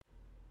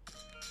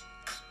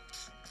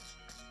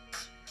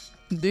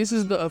This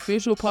is the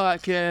official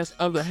podcast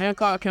of the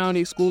Hancock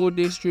County School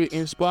District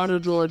in Sparta,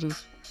 Georgia.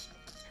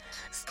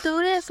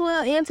 Students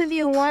will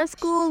interview one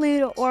school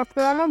leader or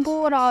former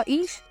Bulldog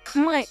each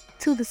month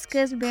to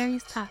discuss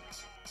various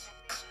topics.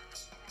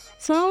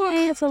 Tune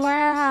in to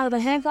learn how the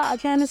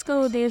Hancock County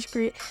School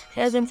District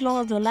has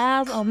influenced the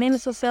lives of many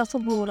successful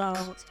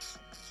Bulldogs.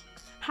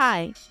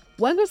 Hi,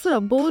 welcome to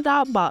the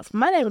Bulldog Box.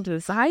 My name is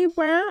Desire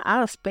Brown.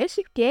 I'm a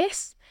special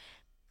guest.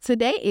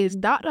 Today is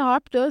Dr.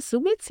 Harper, the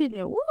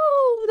Superintendent. Woo,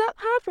 Dr.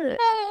 Harper.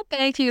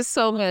 Thank you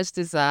so much,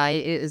 Desire.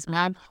 It is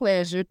my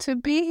pleasure to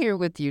be here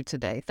with you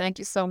today. Thank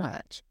you so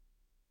much.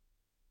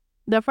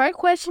 The first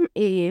question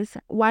is,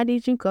 why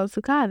did you go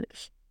to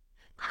college?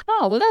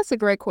 Oh, well, that's a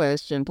great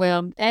question.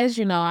 Well, as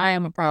you know, I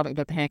am a product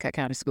of the Hancock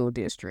County School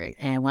District.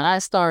 And when I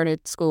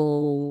started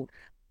school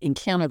in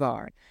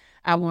kindergarten,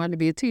 I wanted to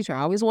be a teacher.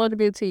 I always wanted to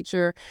be a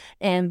teacher.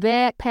 And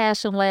that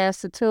passion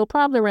lasted till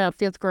probably around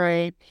 5th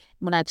grade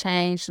when I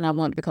changed and I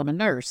wanted to become a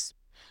nurse.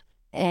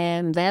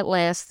 And that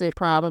lasted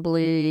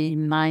probably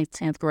 9th,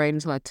 10th grade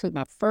until I took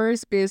my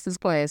first business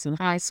class in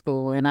high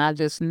school. And I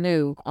just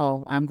knew,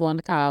 I'm going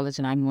to college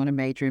and I'm going to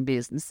major in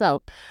business.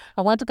 So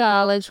I went to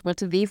college, went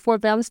to the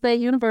Fort Valley State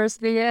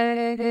University,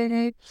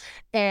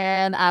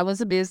 and I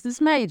was a business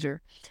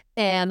major.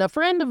 And a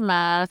friend of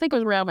mine, I think it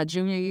was around my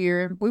junior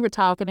year, we were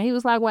talking, and he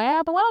was like, well,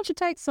 Alma, why don't you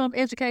take some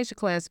education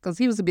class? Because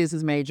he was a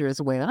business major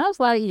as well. And I was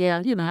like,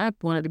 yeah, I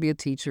wanted to be a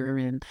teacher.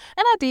 And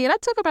I did. I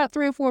took about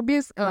 3 or 4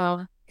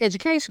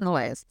 education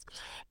classes.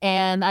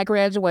 And I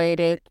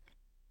graduated.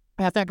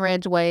 After I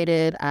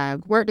graduated, I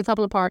worked a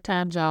couple of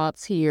part-time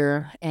jobs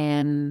here.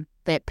 And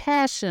that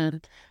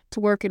passion to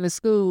work in the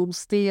school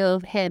still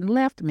hadn't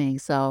left me.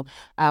 So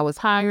I was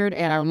hired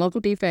at our local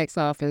defects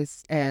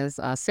office as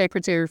a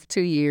secretary for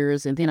 2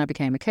 years, and then I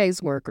became a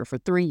caseworker for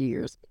 3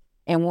 years.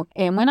 And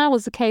when I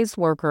was a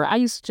caseworker, I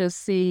used to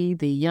just see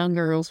the young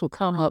girls would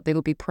come up, they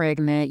would be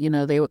pregnant,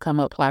 they would come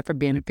up, apply for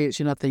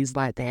benefits, things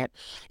like that.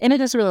 And it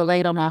just really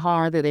laid on my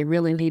heart that they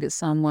really needed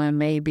someone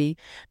maybe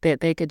that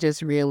they could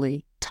just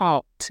really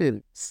talk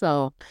to.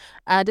 So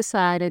I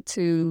decided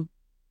to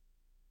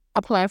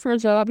apply for a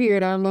job here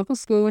at our local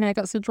school in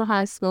Hancock Central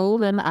High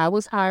School, and I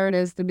was hired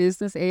as the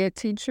business ed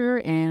teacher,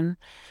 and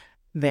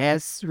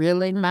that's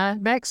really my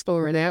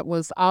backstory. That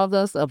was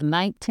August of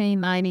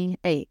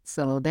 1998,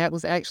 so that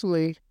was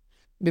actually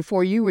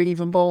before you were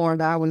even born.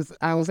 I was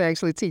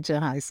actually teaching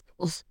high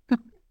school.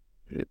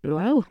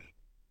 Wow.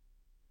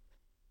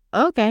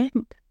 Okay,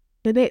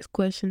 the next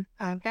question.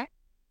 Okay.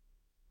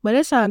 But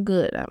it sounds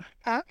good, though.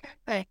 Okay,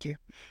 thank you.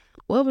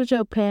 What was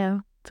your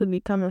path to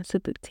becoming a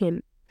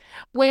superintendent?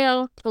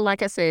 Well,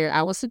 like I said,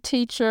 I was a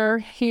teacher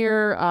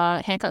here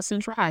at Hancock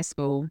Central High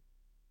School.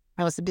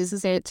 I was a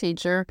business ed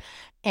teacher,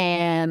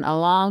 and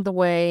along the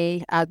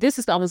way, this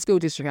is the only school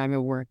district I've ever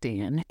worked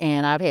in,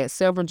 and I've had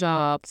several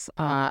jobs.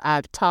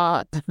 I've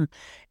taught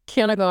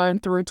kindergarten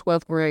through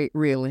 12th grade,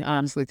 really,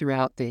 honestly,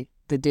 throughout the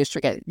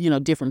district at,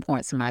 different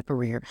points in my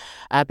career.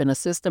 I've been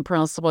assistant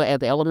principal at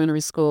the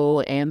elementary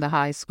school and the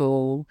high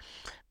school.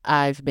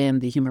 I've been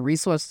the human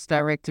resources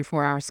director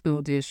for our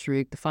school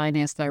district, the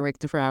finance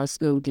director for our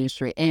school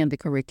district, and the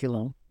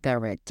curriculum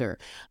director.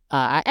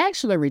 I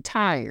actually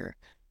retired.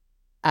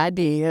 I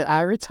did.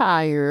 I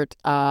retired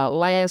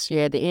last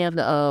year at the end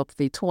of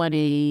the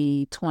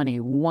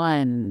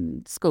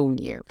 2021 school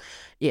year.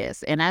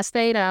 Yes, and I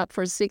stayed out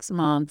for 6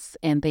 months,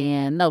 and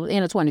then, no,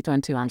 end of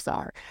 2022, I'm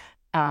sorry.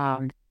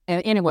 And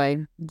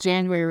anyway,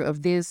 January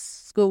of this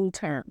school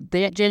term,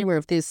 January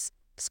of this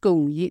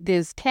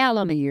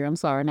calendar year,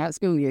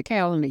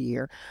 calendar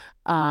year,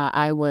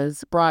 I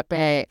was brought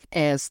back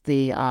as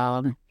the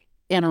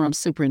interim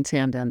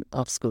superintendent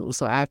of schools.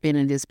 So I've been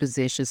in this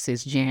position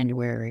since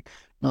January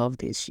of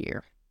this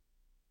year.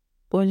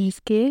 Were you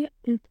scared?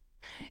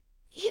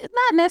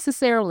 Not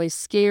necessarily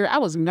scared. I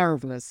was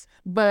nervous,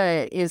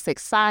 but it's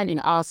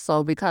exciting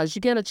also because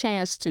you get a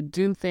chance to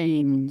do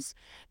things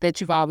that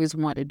you've always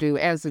wanted to do.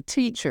 As a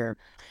teacher,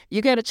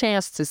 you get a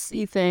chance to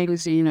see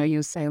things,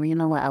 you say, well, you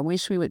know what, I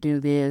wish we would do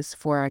this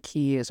for our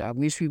kids. I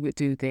wish we would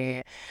do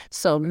that.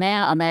 So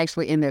now I'm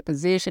actually in that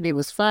position. It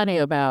was funny,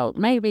 about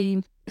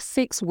maybe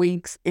 6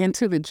 weeks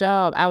into the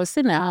job, I was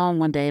sitting at home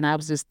one day and I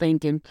was just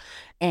thinking,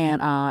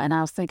 and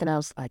I was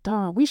like,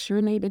 darn, we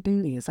sure need to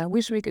do this. I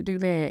wish we could do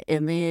that.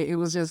 And then it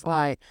was just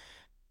like,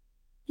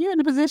 you're in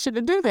the position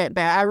to do that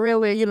now. I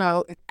really, it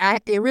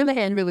really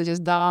hadn't really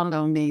just dawned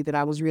on me that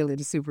I was really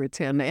the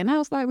superintendent. And I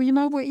was like, well, you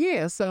know what?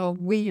 Yeah. So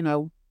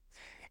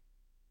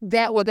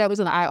that was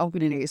an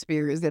eye-opening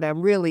experience, that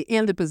I'm really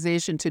in the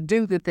position to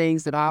do the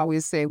things that I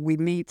always said we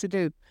need to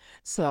do.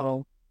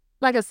 So,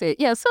 like I said,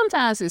 yeah,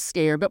 sometimes it's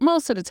scary, but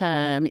most of the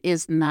time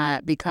it's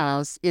not,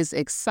 because it's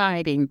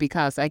exciting,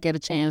 because I get a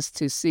chance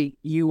to see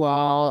you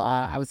all.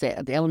 I was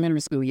at the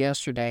elementary school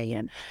yesterday,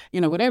 and,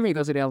 whenever you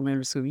go to the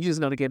elementary school, you're just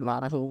going to get a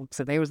lot of hoops.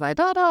 So they was like,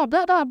 you're going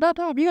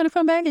to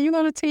come back and you're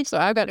going to teach. So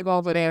I've got to go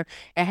over there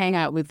and hang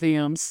out with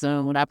them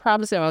soon. I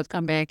promised I would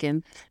come back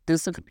and do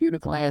some computer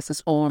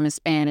classes for them in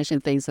Spanish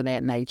and things of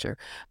that nature.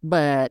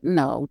 But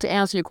no, to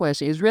answer your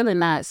question, it's really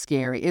not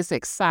scary. It's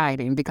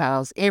exciting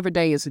because every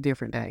day is a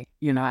different day.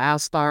 I'll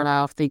start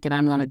off thinking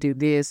I'm going to do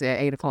this at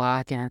 8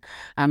 o'clock, and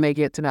I may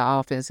get to the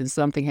office and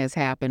something has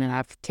happened and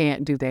I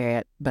can't do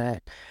that.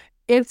 But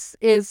it's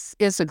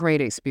a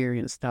great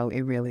experience, though.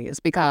 It really is,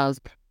 because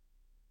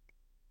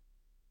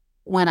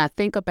when I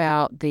think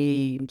about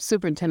the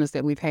superintendents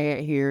that we've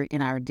had here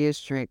in our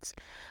districts,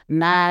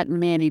 not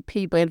many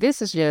people, and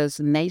this is just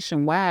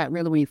nationwide,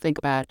 really, when you think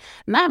about it,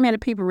 not many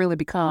people really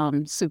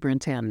become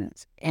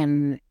superintendents.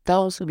 And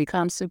those who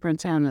become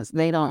superintendents,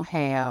 they don't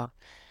have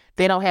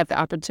the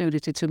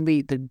opportunity to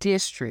lead the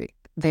district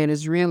that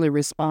is really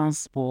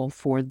responsible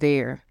for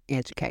their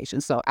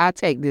education. So I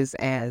take this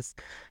as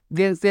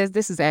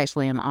this is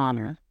actually an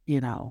honor,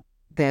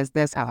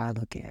 That's how I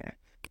look at it.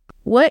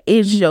 What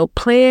is your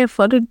plan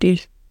for the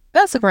district?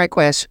 That's a great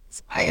question.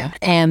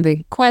 And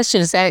the question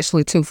is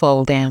actually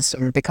twofold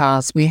answer,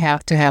 because we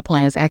have to have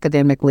plans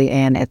academically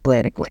and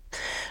athletically.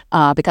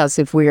 Because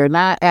if we are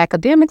not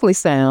academically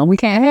sound, we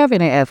can't have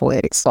any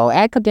athletics. So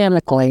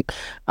academically,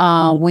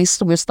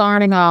 we're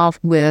starting off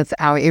with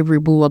our Every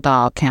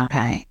Bulldog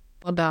campaign.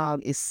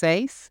 Bulldog is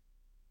safe,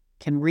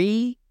 can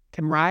read,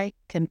 can write,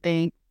 can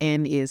think,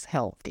 and is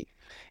healthy.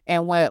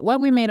 And what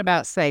we mean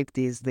about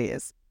safety is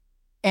this.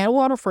 In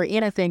order for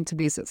anything to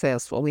be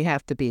successful, we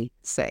have to be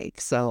safe.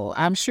 So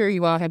I'm sure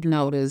you all have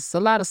noticed a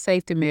lot of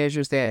safety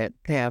measures that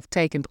have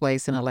taken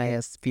place in the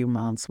last few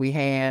months. We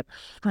had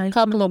a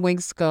couple of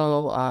weeks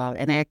ago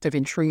an active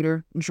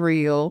intruder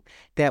drill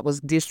that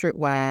was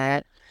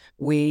district-wide.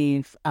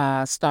 We've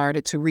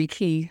started to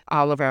rekey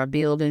all of our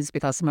buildings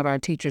because some of our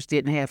teachers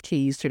didn't have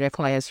keys to their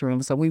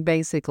classrooms. So we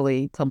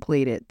basically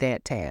completed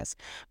that task.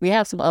 We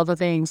have some other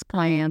things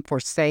planned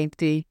for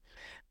safety.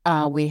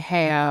 We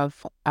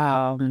have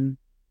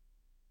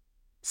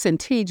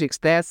Centegix,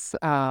 that's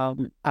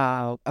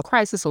a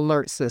crisis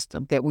alert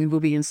system that we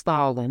will be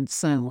installing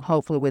soon,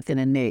 hopefully within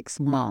the next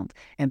month.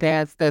 And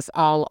that's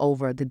all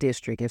over the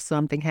district. If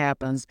something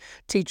happens,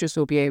 teachers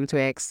will be able to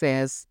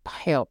access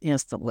help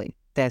instantly.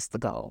 That's the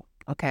goal.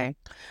 Okay.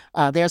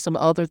 There are some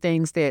other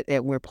things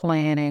that we're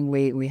planning.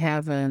 We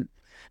haven't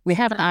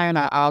ironed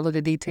out all of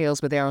the details,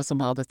 but there are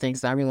some other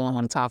things I really don't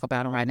want to talk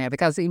about right now,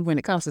 because even when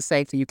it comes to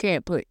safety, you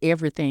can't put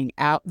everything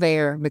out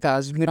there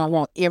because we don't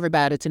want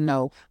everybody to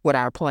know what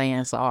our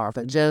plans are.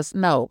 But just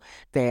know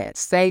that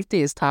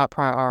safety is top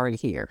priority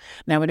here.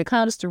 Now, when it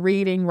comes to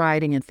reading,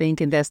 writing, and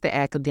thinking, that's the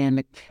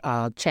academic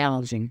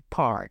challenging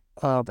part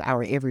of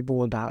our Every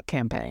Bulldog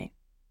campaign.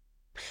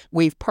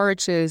 We've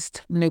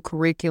purchased new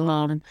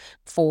curriculum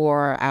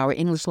for our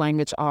English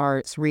language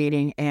arts,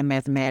 reading, and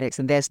mathematics,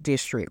 and that's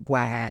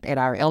district-wide. At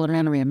our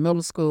elementary and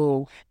middle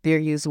school, they're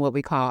using what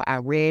we call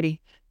our Ready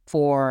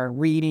for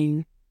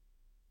reading,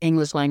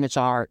 English language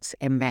arts,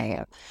 and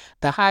math.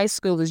 The high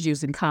school is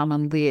using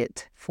Common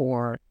Lit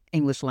for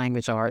English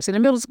language arts, and the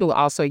middle school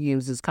also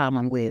uses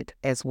Common Lit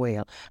as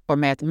well. For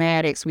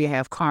mathematics, we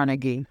have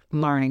Carnegie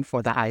Learning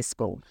for the high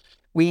school.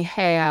 We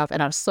have,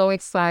 and I'm so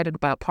excited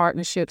about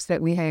partnerships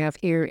that we have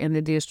here in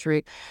the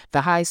district. The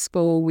high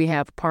school, we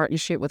have a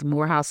partnership with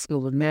Morehouse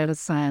School of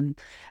Medicine.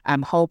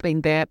 I'm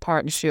hoping that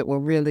partnership will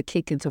really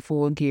kick into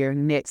full gear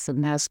next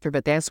semester,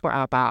 but that's for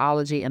our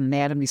biology and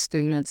anatomy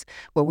students,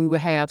 where we will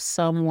have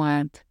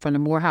someone from the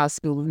Morehouse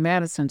School of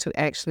Medicine to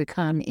actually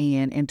come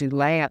in and do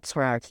labs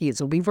for our kids.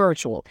 It'll be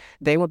virtual.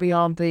 They will be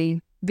on the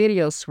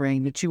video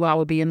screen, that you all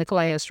will be in the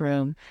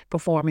classroom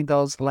performing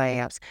those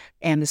labs.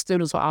 And the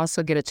students will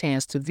also get a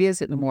chance to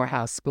visit the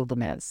Morehouse School of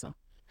Medicine.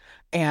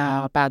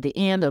 By the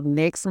end of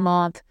next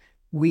month,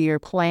 we are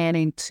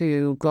planning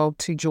to go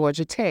to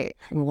Georgia Tech.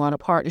 We want a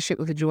partnership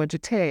with the Georgia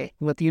Tech,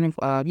 with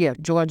the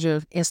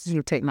Georgia Institute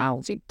of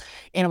Technology.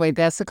 Anyway,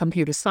 that's a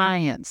computer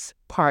science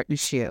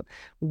partnership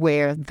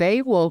where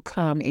they will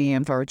come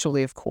in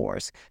virtually, of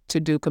course, to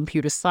do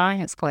computer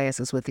science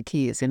classes with the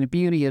kids. And the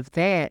beauty of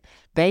that,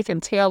 they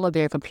can tailor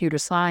their computer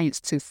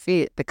science to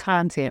fit the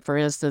content. For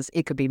instance,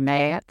 it could be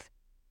math.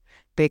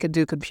 They could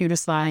do computer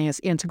science,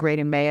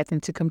 integrating math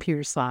into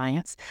computer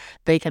science.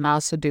 They can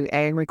also do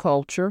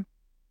agriculture,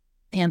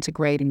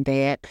 integrating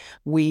that.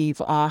 We've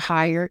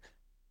hired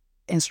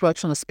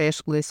instructional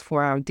specialists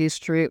for our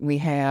district. We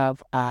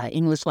have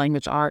English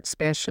language arts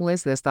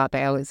specialist, that's Dr.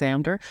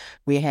 Alexander.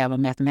 We have a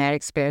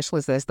mathematics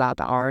specialist, that's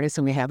Dr. Artis,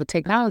 and we have a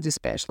technology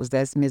specialist,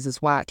 that's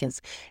Mrs. Watkins.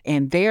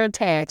 And they're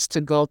attached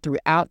to go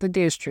throughout the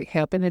district,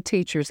 helping the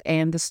teachers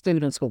and the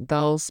students with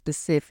those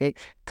specific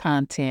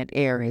content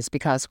areas,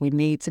 because we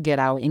need to get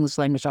our English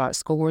language arts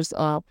scores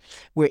up.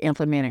 We're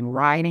implementing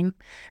writing,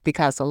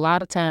 because a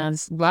lot of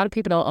times, a lot of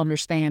people don't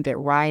understand that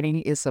writing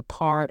is a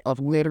part of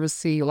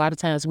literacy. A lot of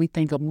times we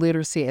think of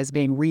literacy as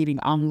being reading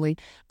only,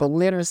 but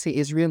literacy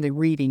is really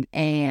reading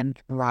and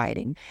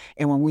writing.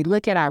 And when we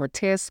look at our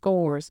test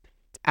scores,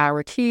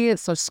 our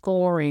kids are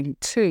scoring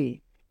 2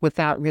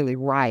 without really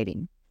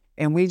writing.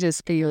 And we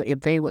just feel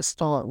if they would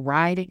start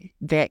writing,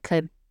 that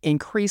could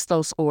increase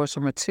those scores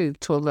from a 2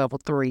 to a level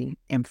 3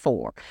 and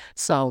 4.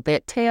 So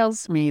that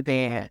tells me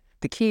that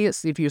the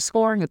kids, if you're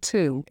scoring a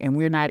 2 and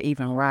we're not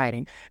even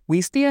writing,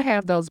 we still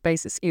have those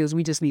basic skills.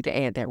 We just need to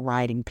add that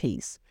writing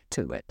piece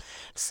to it.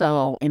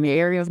 So in the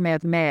area of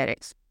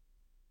mathematics,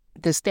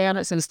 the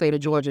standards in the state of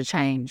Georgia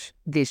changed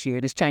this year.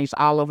 It's changed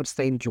all over the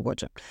state of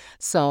Georgia.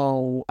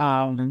 So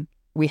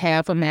we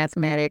have a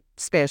mathematics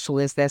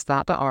specialist. That's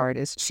Dr.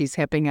 Artist. She's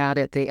helping out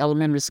at the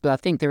elementary school. I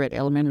think they're at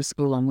elementary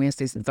school on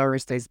Wednesdays and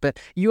Thursdays. But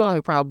you all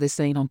have probably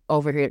seen them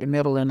over here at the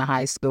middle and the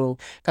high school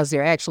because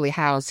they're actually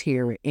housed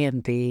here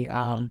in the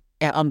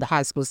on the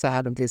high school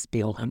side of this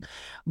building.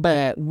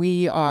 But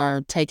we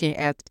are taking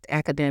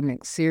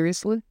academics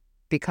seriously,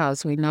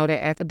 because we know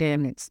that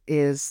academics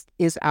is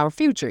our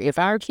future. If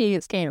our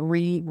kids can't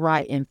read,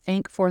 write, and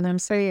think for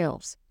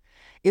themselves,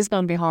 it's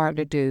going to be hard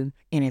to do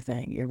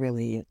anything. It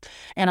really is.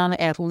 And on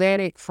the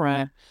athletic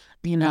front,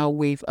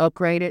 we've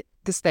upgraded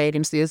the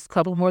stadiums. There's a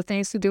couple more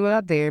things to do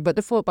out there, but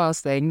the football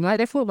stadium, you like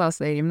that football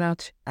stadium,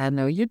 don't you? I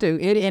know you do.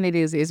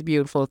 It's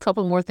beautiful. A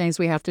couple more things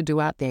we have to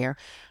do out there.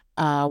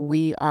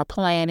 We are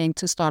planning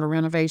to start a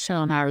renovation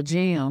on our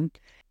gym.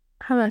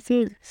 How about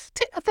tennis?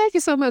 Thank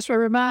you so much for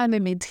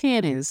reminding me.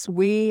 Tennis.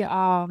 We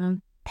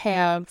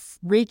have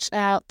reached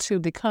out to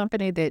the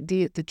company that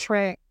did the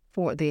track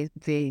for the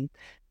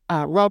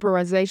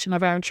rubberization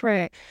of our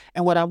track.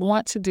 And what I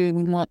want to do,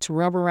 we want to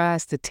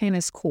rubberize the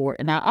tennis court.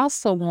 And I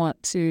also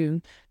want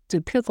to do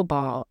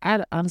pickleball.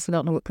 I honestly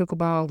don't know what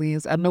pickleball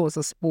is. I know it's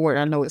a sport.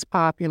 I know it's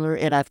popular.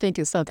 And I think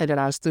it's something that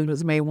our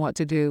students may want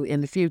to do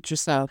in the future.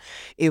 So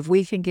if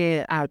we can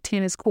get our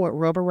tennis court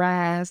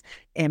rubberized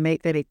and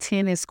make that a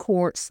tennis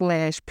court /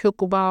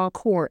 pickleball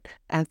court,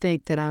 I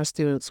think that our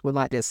students would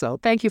like this. So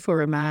thank you for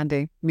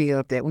reminding me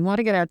of that. We want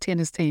to get our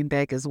tennis team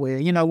back as well.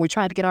 We're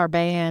trying to get our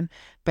band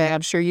back. I'm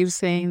sure you've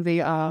seen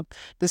the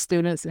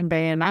students in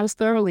band. I was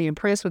thoroughly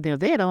impressed with them.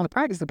 They had only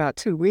practiced about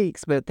 2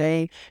 weeks, but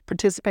they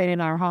participated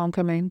in our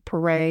homecoming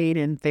parade,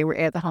 and they were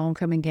at the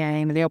homecoming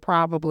game, and they'll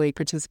probably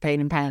participate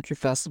in Pine Tree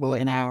Festival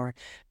in our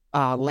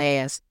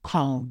last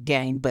home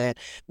game. But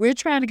we're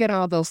trying to get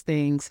all those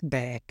things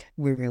back.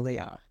 We really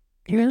are.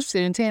 You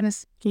interested in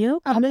tennis? Yep,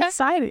 I'm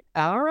excited.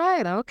 All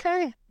right,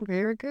 okay.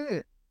 Very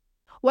good.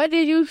 What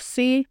did you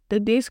see the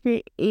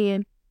district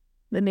in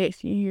the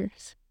next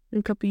years, in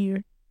a couple of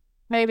years?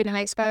 Maybe the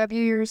next 5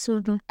 years.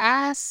 Mm-hmm.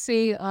 I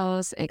see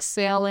us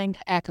excelling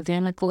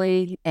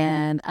academically,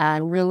 and I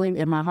really,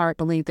 in my heart,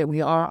 believe that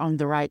we are on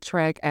the right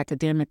track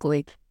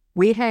academically.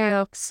 We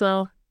have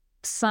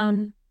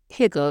some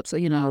hiccups,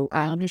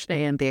 I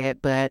understand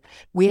that, but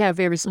we have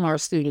very smart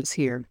students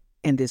here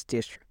in this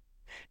district,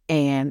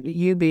 and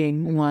you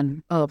being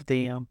one of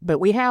them. But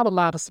we have a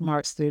lot of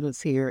smart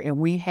students here, and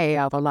we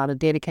have a lot of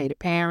dedicated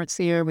parents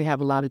here. We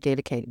have a lot of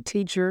dedicated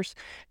teachers,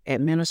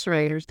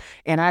 administrators,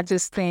 and I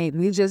just think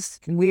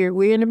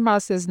we're in the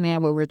process now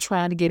where we're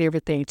trying to get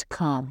everything to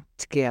come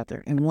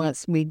together. And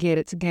once we get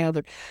it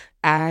together,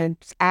 I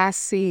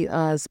see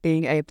us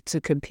being able to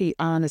compete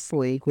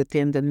honestly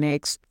within the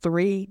next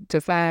 3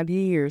 to 5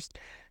 years.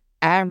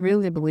 I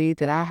really believe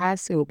that our high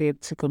school will be able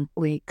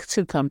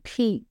to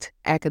compete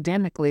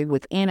academically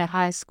with any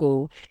high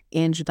school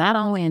not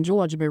only in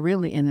Georgia, but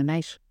really in the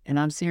nation. And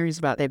I'm serious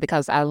about that,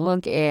 because I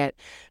look at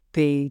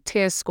the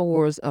test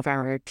scores of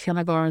our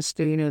kindergarten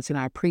students and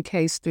our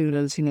pre-K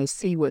students,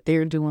 see what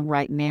they're doing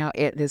right now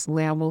at this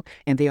level,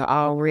 and they're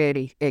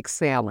already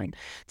excelling.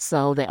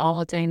 So the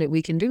only thing that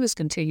we can do is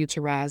continue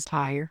to rise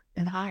higher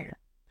and higher.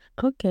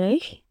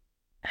 Okay.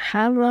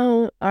 How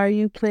long are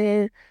you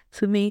planning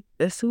to meet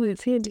the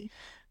superintendent?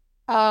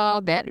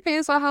 That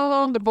depends on how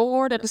long the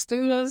board and the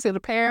students and the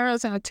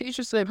parents and the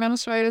teachers and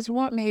administrators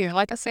want me here.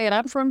 Like I said,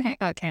 I'm from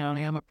Hancock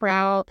County. I'm a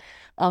proud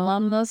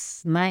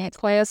alumnus, 9th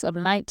class of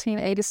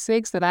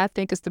 1986, that I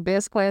think is the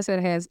best class that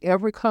has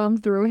ever come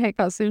through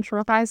Hancock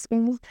Central High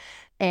School.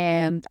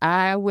 And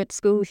I went to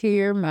school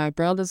here. My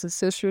brothers and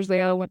sisters,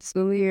 they all went to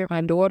school here.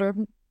 My daughter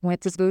went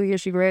to school here.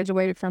 She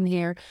graduated from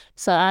here.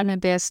 So I'm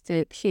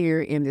invested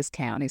here in this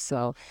county.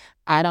 So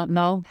I don't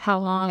know how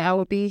long I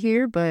will be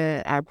here,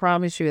 but I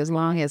promise you, as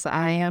long as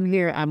I am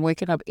here, I'm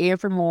waking up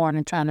every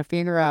morning trying to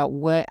figure out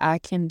what I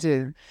can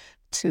do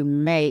to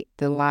make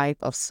the life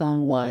of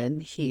someone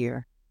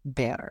here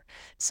better.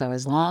 So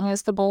as long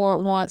as the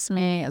board wants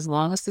me, as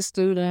long as the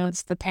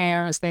students, the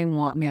parents, they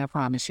want me, I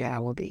promise you I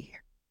will be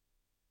here.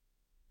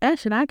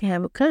 Actually, I can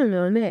have a comment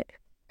on that.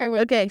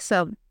 Okay,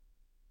 so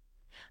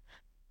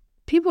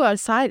people are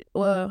excited.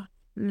 Well,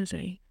 let me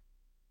say,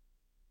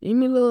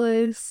 Emmy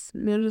Lewis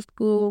Middle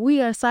School, we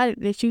are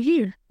excited that you're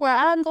here. Well,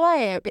 I'm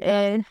glad.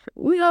 And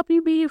we hope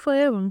you be here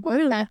forever.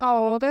 Really.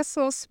 Oh, that's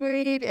so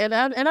sweet. And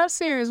I'm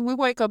serious. We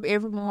wake up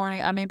every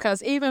morning. I mean,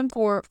 because even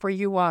for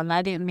you all, and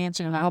I didn't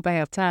mention, and I hope I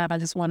have time, I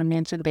just want to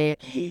mention that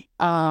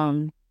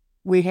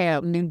we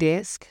have new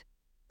desks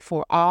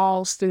for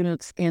all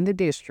students in the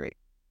district.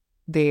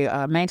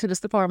 The maintenance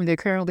department, they're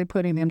currently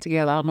putting them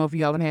together. I don't know if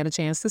y'all have had a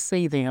chance to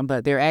see them,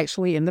 but they're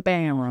actually in the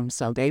band room.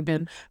 So they've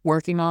been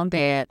working on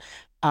that.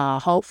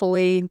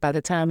 Hopefully, by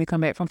the time we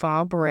come back from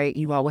fall break,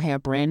 you all will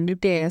have brand new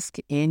desks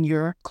in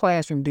your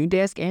classroom, new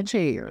desks and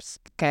chairs,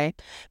 okay?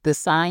 The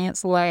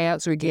science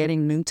labs are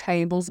getting new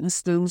tables and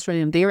stools for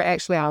them. They're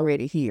actually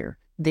already here.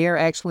 They're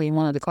actually in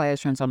one of the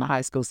classrooms on the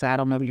high school side. I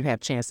don't know if you have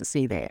a chance to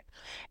see that.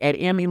 At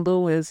Emmy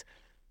Lewis,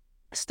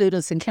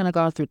 students in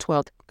kindergarten through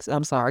 12th,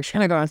 I'm sorry,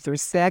 kindergarten through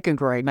second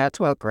grade, not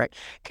 12th grade,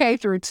 K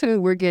through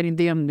 2, we're getting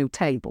them new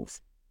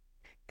tables.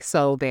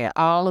 So that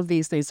all of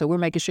these things, so we're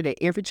making sure that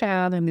every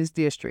child in this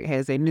district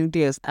has a new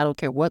desk. I don't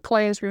care what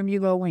classroom you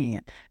go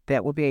in,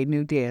 that will be a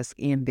new desk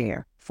in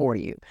there for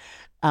you.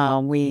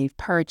 We've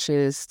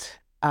purchased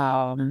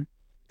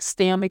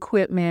STEM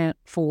equipment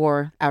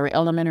for our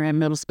elementary and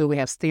middle school. We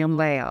have STEM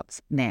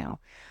labs now.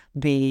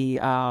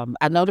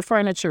 I know the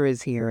furniture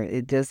is here.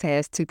 It just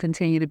has to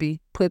continue to be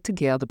put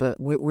together,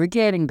 but we're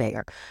getting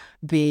there.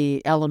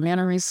 The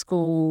elementary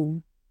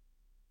school,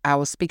 I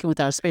was speaking with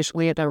our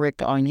special ed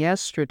director on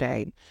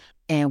yesterday,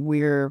 and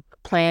we're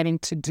planning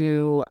to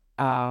do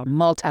a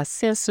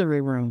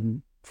multi-sensory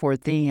room for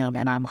them.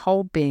 And I'm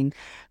hoping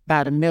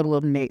by the middle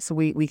of next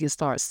week, we can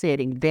start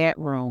setting that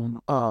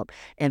room up.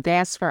 And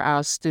that's for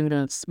our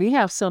students. We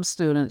have some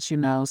students,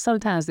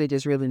 sometimes they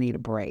just really need a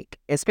break,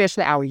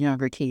 especially our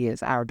younger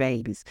kids, our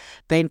babies.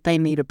 They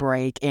need a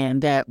break,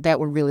 and that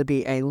would really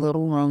be a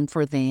little room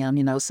for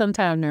them.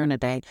 Sometime during the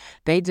day,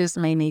 they just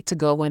may need to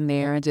go in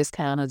there and just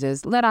kind of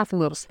just let off a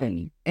little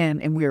steam.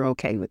 And we're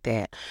okay with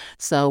that.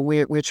 So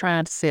we're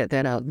trying to set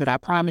that up. But I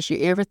promise you,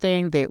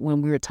 everything that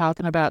when we're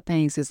talking about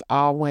things is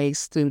always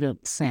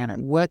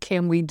student-centered. What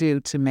can we do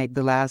to make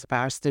the lives of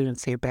our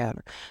students here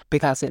better?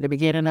 Because at the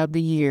beginning of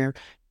the year,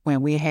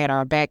 when we had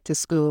our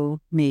back-to-school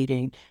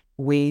meeting,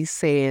 we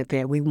said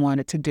that we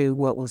wanted to do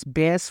what was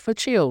best for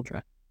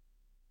children,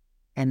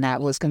 and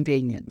that was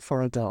convenient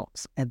for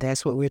adults. And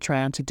that's what we're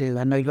trying to do.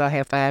 I know you all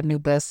have 5 new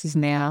buses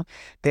now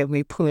that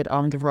we put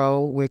on the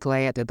road. We're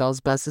glad that those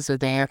buses are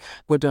there.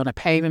 We're doing a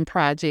paving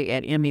project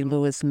at Emmy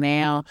Lewis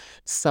now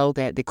so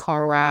that the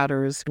car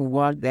riders,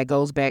 that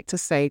goes back to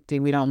safety.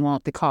 We don't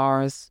want the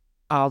cars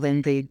all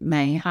in the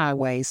main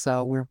highway,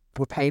 so we're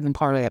paving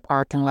part of that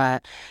parking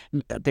lot.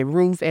 The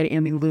roof at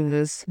Emmy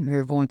Lewis,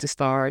 we're going to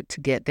start to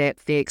get that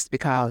fixed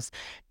because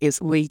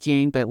it's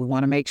leaking, but we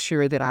want to make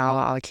sure that all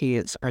our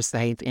kids are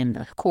safe. And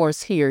of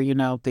course here,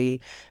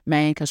 the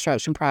main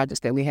construction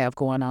projects that we have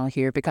going on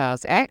here,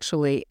 because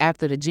actually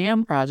after the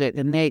gym project,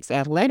 the next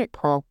athletic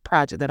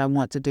project that I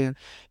want to do,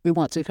 we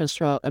want to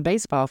construct a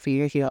baseball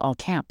field here on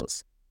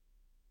campus.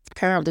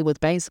 Currently with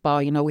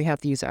baseball, we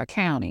have to use our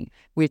county,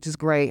 which is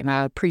great, and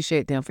I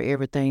appreciate them for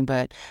everything,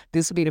 but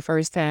this will be the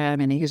first time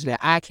in the history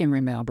that I can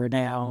remember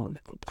now.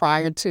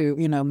 Prior to,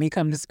 me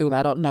coming to school,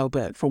 I don't know,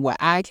 but from what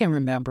I can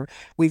remember,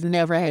 we've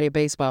never had a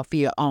baseball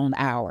field on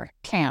our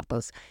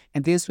campus,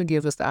 and this would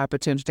give us the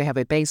opportunity to have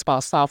a baseball,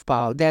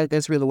 softball.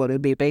 That's really what it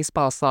would be, a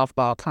baseball,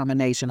 softball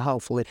combination,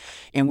 hopefully,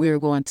 and we're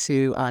going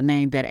to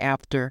name that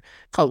after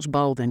Coach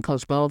Bolden.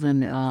 Coach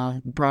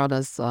Bolden brought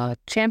us a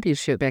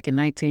championship back in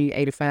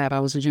 1985. I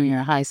was a junior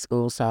in high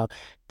school, so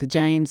the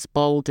James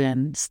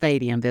Bolden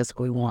Stadium, that's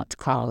what we want to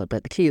call it.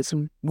 But the kids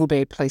will be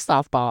able to play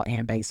softball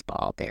and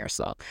baseball there.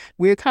 So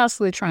we're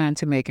constantly trying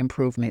to make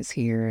improvements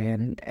here,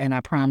 and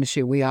I promise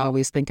you, we're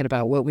always thinking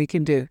about what we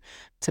can do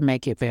to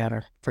make it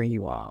better for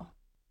you all.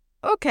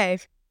 Okay.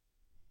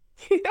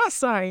 I'm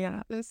sorry,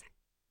 y'all.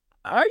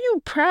 Are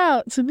you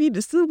proud to be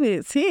the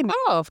superintendent?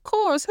 Oh, of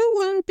course. Who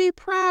wouldn't be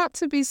proud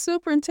to be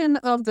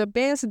superintendent of the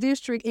best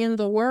district in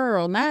the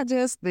world? Not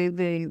just the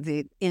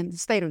in the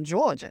state of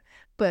Georgia,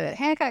 but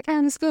Hancock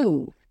County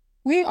School.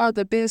 We are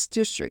the best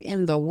district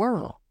in the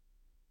world.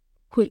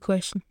 Quick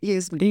question.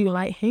 Yes. Do you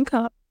like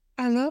Hancock?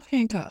 I love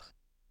Hancock.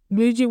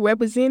 Did you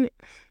represent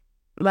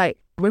it?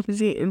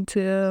 Represent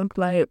until,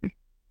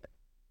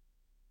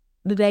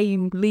 the day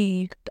you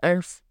leave the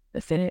earth?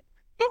 That's it.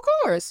 Of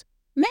course.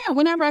 Now,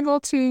 whenever I go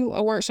to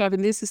a workshop,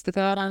 and this is the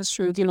God honest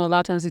truth, a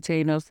lot of times they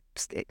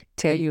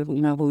tell you,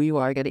 who you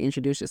are. You got to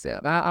introduce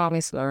yourself. I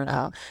always learn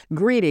how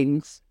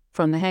greetings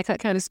from the Hancock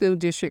County School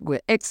District, where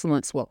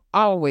excellence will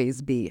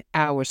always be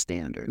our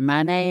standard.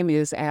 My name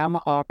is Alma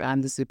Harper.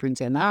 I'm the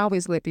superintendent. I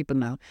always let people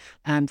know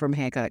I'm from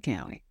Hancock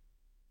County.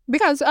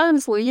 Because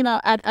honestly,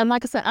 and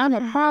like I said, I'm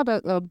a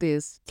product of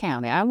this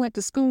county. I went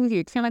to school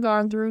here,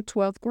 kindergarten through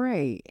 12th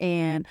grade,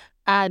 and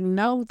I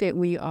know that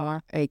we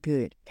are a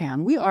good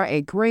county. We are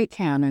a great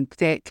county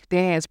that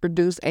has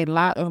produced a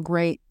lot of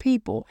great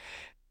people.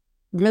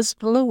 Miss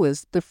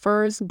Lewis, the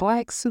first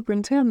Black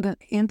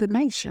superintendent in the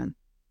nation,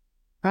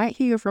 right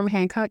here from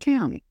Hancock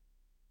County.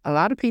 A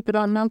lot of people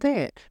don't know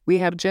that. We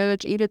have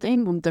Judge Edith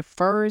Ingram, the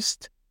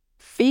first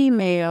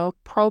female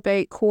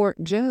probate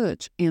court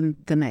judge in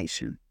the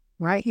nation,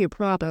 right here,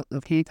 product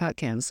of Hancock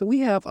County. So we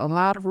have a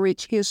lot of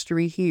rich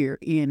history here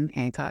in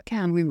Hancock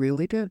County. We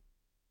really do.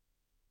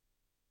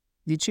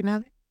 Did you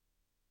know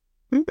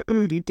that?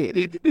 You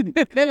did.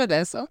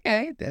 That's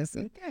okay. That's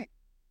okay.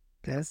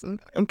 That's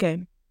okay.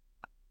 Okay.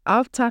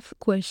 Off-topic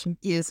question.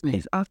 Yes, ma'am.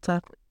 It's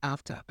off-topic.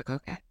 Off-topic,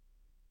 okay.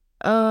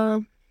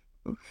 The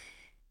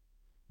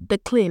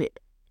clinic.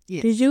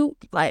 Yes. Did y'all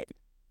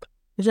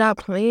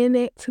plan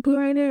that to put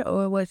right there,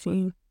 or was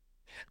you?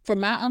 From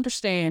my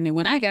understanding,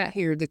 when I got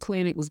here, the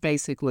clinic was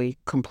basically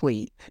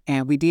complete,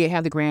 and we did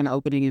have the grand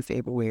opening in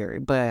February.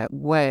 But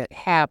what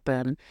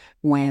happened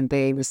when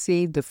they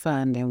received the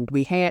funding,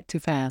 we had to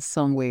find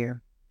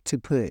somewhere to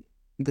put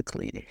the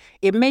clinic.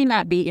 It may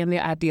not be in the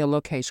ideal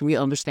location. We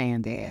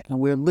understand that. And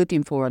we're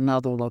looking for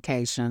another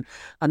location.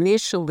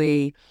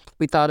 Initially,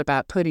 we thought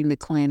about putting the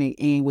clinic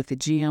in with the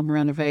gym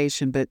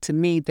renovation, but to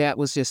me, that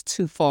was just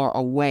too far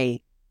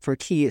away for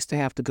kids to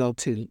have to go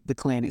to the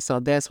clinic. So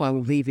that's why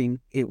we're leaving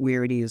it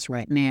where it is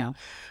right now.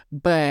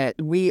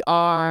 But we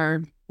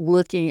are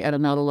looking at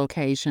another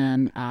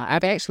location.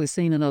 I've actually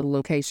seen another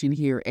location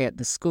here at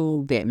the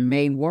school that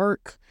may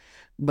work,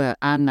 but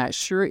I'm not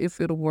sure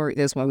if it'll work.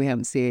 That's why we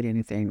haven't said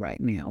anything right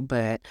now.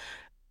 But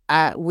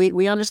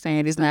we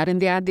understand it's not in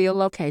the ideal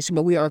location,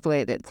 but we are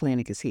glad that the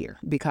clinic is here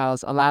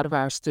because a lot of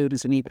our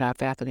students and even our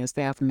faculty and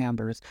staff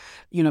members,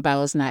 by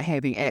us not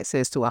having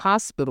access to a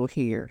hospital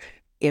here,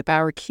 if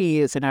our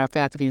kids and our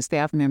faculty and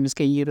staff members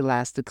can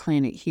utilize the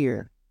clinic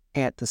here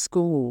at the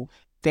school,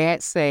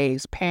 that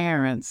saves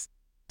parents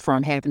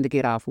from having to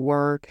get off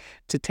work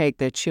to take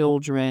their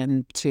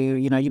children to,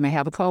 you may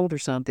have a cold or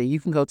something. You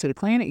can go to the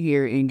clinic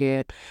here and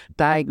get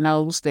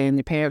diagnosed, and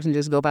the parents can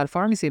just go by the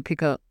pharmacy and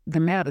pick up the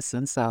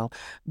medicine. So,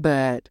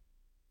 but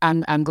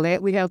I'm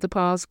glad we have the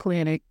pause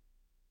clinic,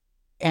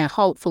 and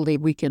hopefully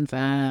we can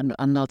find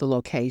another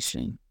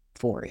location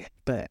for it.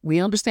 But we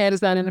understand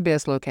it's not in the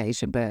best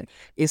location, but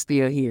it's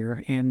still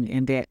here,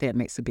 and that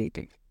makes a big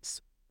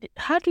difference.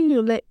 How do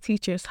you let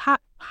teachers,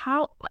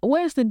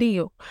 where's the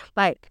deal?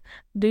 Like,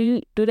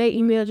 do they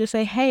email just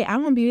say, hey,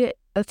 I'm going to be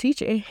a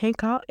teacher in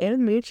Hancock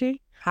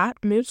Elementary,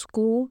 middle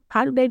school?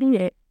 How do they do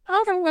that?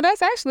 Okay, well,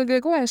 that's actually a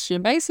good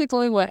question.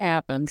 Basically, what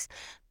happens,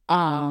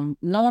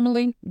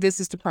 normally, this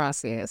is the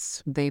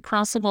process. The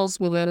principals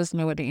will let us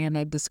know at the end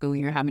of the school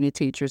year how many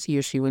teachers he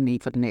or she will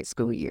need for the next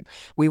school year.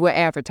 We will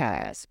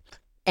advertise.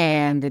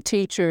 And the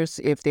teachers,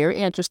 if they're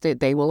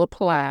interested, they will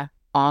apply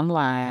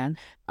online.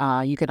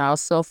 You can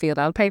also fill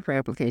out a paper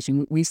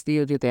application. We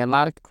still do that. A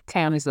lot of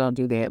counties don't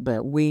do that,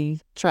 but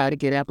we try to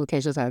get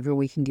applications however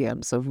we can get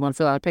them. So if you want to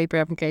fill out a paper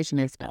application,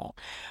 it's fine.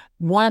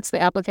 Once the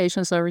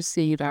applications are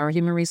received, our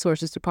Human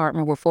Resources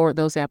Department will forward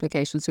those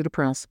applications to the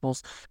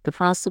principals. The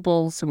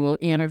principals will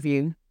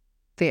interview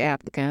the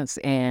applicants,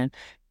 and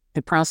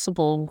the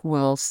principal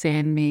will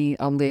send me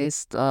a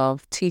list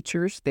of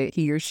teachers that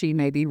he or she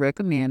may be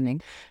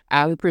recommending.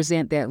 I would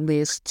present that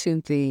list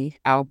to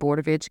our Board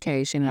of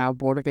Education, and our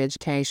Board of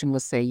Education will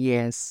say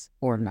yes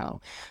or no.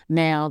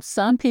 Now,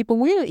 some people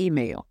will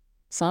email.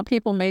 Some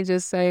people may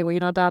just say,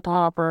 well, Dr.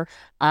 Harper,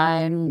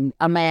 I'm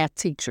a math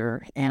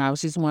teacher, and I was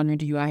just wondering,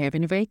 do I have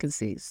any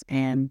vacancies?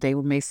 And they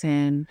may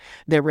send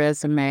their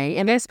resume,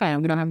 and that's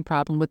fine. We don't have a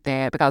problem with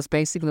that because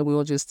basically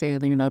we'll just tell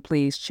them,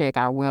 please check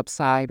our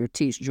website or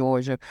Teach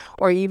Georgia,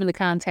 or even to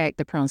contact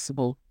the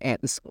principal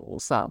at the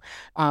school. So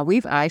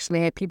we've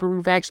actually had people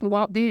who've actually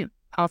walked in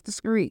off the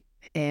street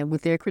and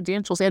with their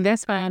credentials, and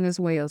that's fine as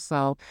well.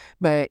 So,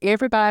 but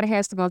everybody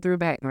has to go through a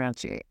background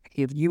check.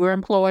 If you are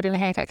employed in the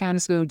Hancock County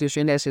School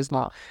District, and that's just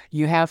law,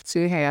 you have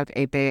to have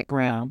a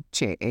background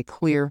check, a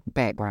clear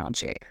background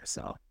check.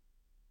 So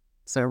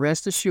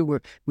rest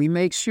assured, we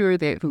make sure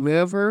that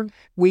whoever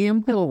we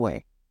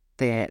employ,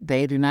 that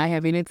they do not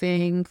have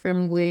anything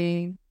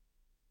criminally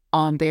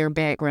on their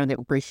background that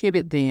will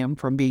prohibit them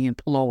from being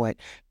employed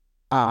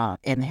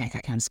in the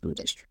Hancock County School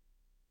District.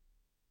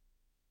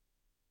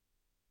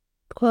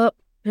 Well,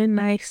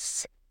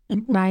 nice.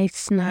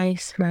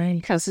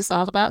 Because it's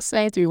all about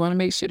safety. We want to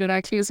make sure that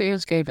our kids are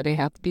educated, but they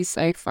have to be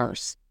safe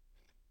first.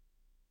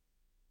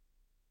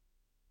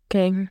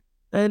 Okay,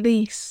 at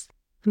least.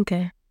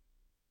 Okay.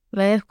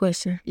 Last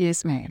question.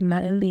 Yes, ma'am.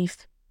 Not at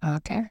least.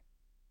 Okay.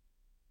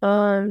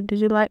 Did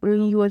you like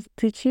when you was a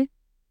teacher?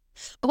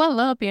 Well, I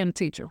love being a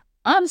teacher.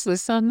 Honestly,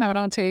 sometimes I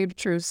don't tell you the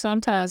truth.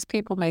 Sometimes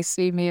people may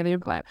see me and they're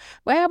like,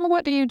 well, Alma,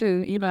 what do you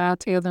do? I'll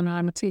tell them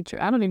I'm a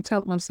teacher. I don't even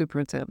tell them I'm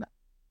superintendent.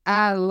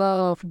 I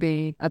love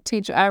being a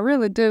teacher. I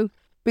really do,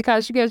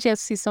 because you get a chance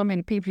to see so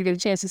many people. You get a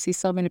chance to see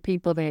so many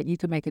people that you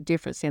can make a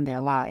difference in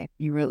their life.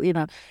 You really,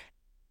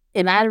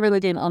 and I really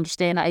didn't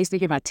understand. I used to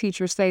hear my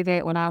teachers say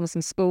that when I was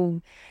in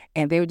school,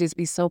 and they would just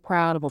be so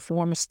proud of a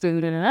former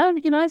student. And I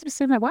used to be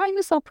sitting like, why are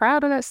you so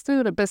proud of that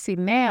student? But see,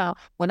 now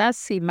when I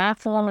see my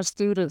former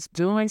students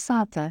doing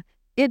something,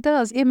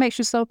 it makes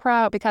you so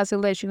proud, because it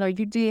lets you know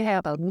you did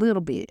have a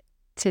little bit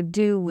to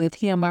do with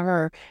him or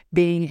her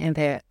being in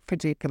that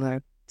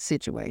particular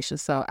situation.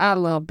 So I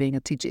love being a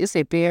teacher. It's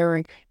a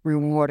very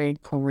rewarding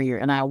career,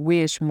 and I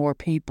wish more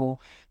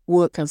people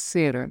would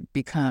consider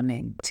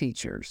becoming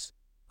teachers.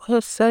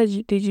 What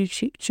subject did you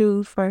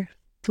choose first?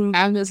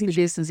 I was a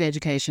distance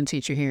education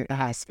teacher here at the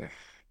high school.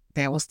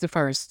 That was the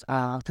first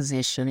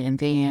position. And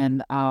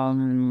then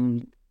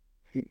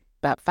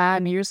about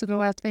 5 years ago,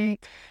 I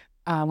think,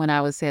 when I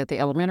was at the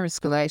elementary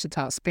school, I actually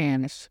taught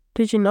Spanish.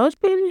 Did you know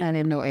Spanish? I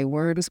didn't know a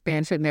word of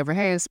Spanish. I never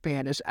had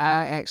Spanish.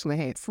 I actually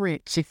had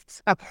French.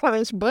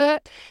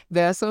 But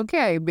that's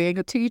okay. Being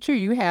a teacher,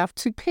 you have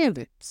to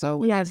pivot. So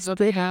when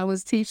I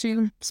was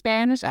teaching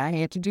Spanish, I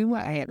had to do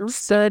what? I had to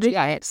study.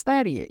 I had to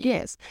study it,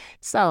 yes.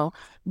 So,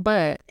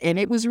 and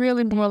it was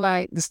really more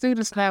like the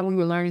students and I, we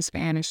were learning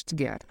Spanish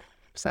together.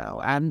 So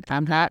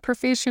I'm not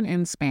proficient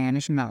in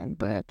Spanish, no,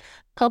 but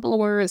a couple of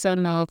words I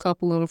know, a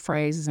couple little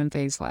phrases and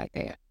things like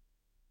that.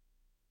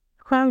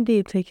 probably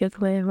did take your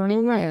class, right?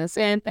 Yes,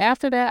 and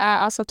after that,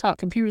 I also taught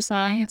computer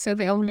science at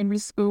the elementary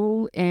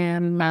school,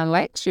 and my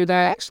last year, I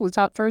actually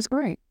taught first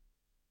grade.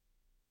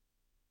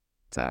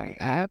 So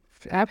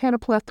I've had a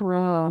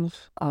plethora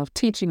of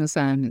teaching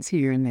assignments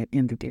here in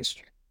the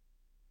district.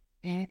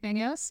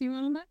 Anything else you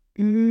want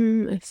to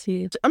know? Let's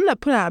see. I'm not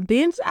putting our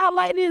business out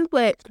like this,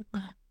 but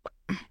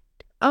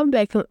I'm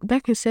back in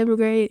 7th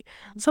grade.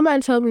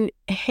 Somebody told me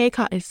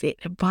Hancock is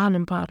at the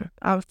bottom.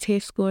 Our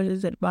test scores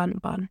is at the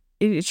bottom.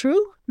 Is it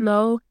true?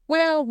 No.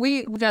 Well,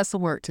 we got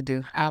some work to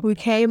do. We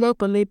came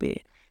up a little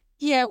bit.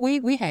 Yeah,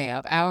 we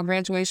have. Our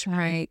graduation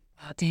rate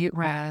did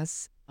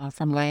rise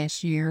from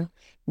last year.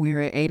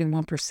 We're at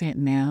 81%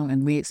 now,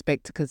 and we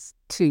expect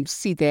to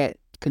see that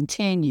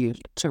continue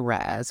to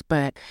rise.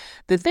 But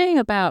the thing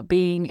about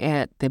being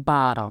at the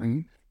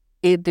bottom,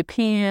 it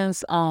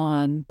depends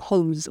on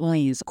whose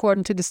lens.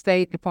 According to the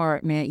State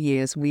Department,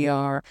 yes, we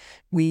are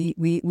near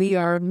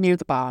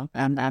the bottom.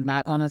 I'm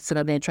not going to sit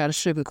up there and try to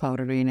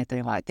sugarcoat it or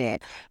anything like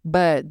that.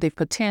 But the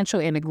potential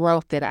and the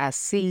growth that I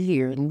see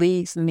here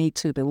leads me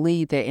to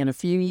believe that in a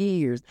few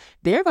years,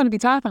 they're going to be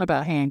talking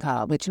about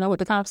Hancock. But you know what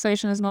the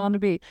conversation is going to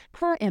be?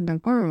 How in the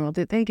world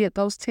did they get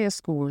those test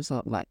scores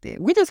up like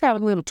that? We just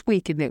have a little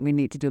tweaking that we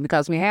need to do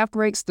because we have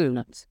great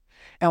students.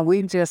 And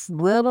we just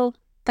little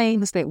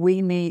things that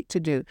we need to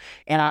do.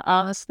 And I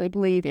honestly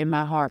believe in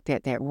my heart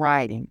that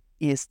writing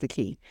is the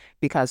key.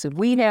 Because if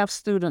we have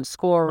students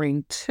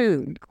scoring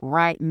 2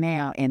 right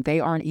now and they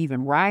aren't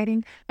even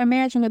writing,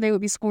 imagine what they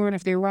would be scoring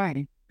if they're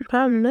writing.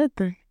 Probably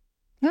nothing.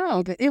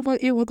 No, it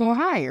will go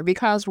higher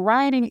because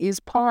writing is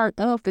part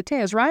of the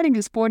test. Writing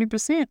is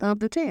 40%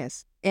 of the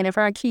test. And if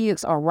our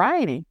kids are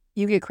writing,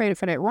 you get credit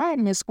for that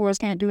writing, and scores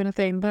can't do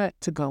anything but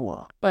to go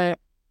up. But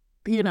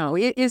you know,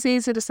 it's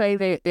easy to say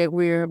that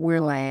we're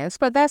last,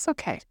 but that's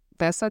okay.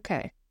 That's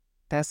okay.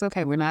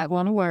 We're not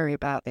going to worry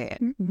about that.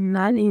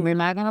 Not even. We're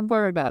not going to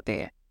worry about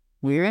that.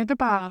 We're at the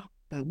bottom,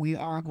 but we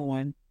are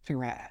going to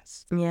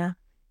rise. Yeah.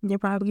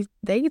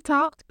 They can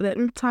talk. Let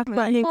them talk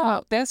about him.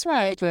 Oh, that's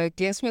right. But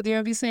guess what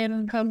they'll be saying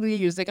in a couple of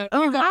years? They're going,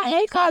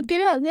 Hancock,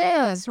 get up there.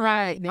 That's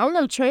right. I'm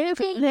not training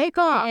for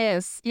Hancock.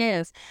 Yes.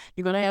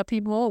 You're going to have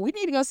people, we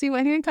need to go see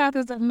what Hancock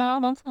is. No,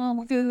 I'm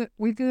fine.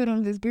 We're good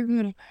on this. We're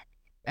good.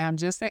 I'm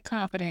just that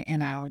confident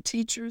in our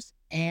teachers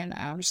and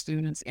our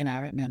students and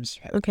our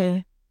administrators.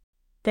 Okay.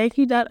 Thank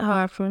you, Dr.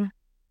 Harper.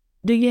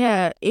 Do you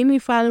have any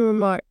final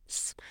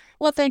remarks?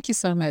 Well, thank you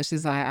so much,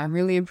 Desire. I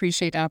really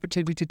appreciate the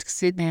opportunity to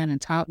sit down and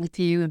talk with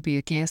you and be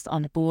a guest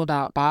on the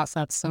Bulldog Box.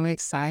 I'm so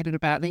excited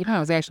about it. I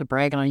was actually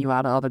bragging on you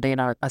all the other day in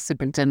our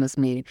superintendent's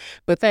meeting.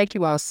 But thank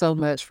you all so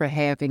much for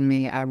having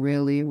me. I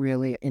really,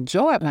 really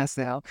enjoyed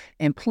myself.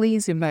 And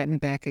please invite me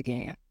back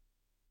again.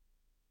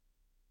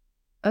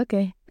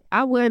 Okay.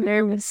 I was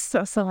nervous,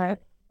 so sorry.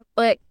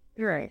 But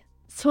you're right.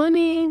 Tune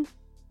in.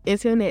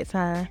 Until next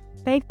time.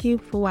 Thank you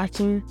for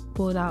watching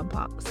Bulldog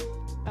Box.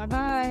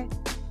 Bye-bye.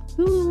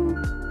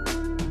 Ooh.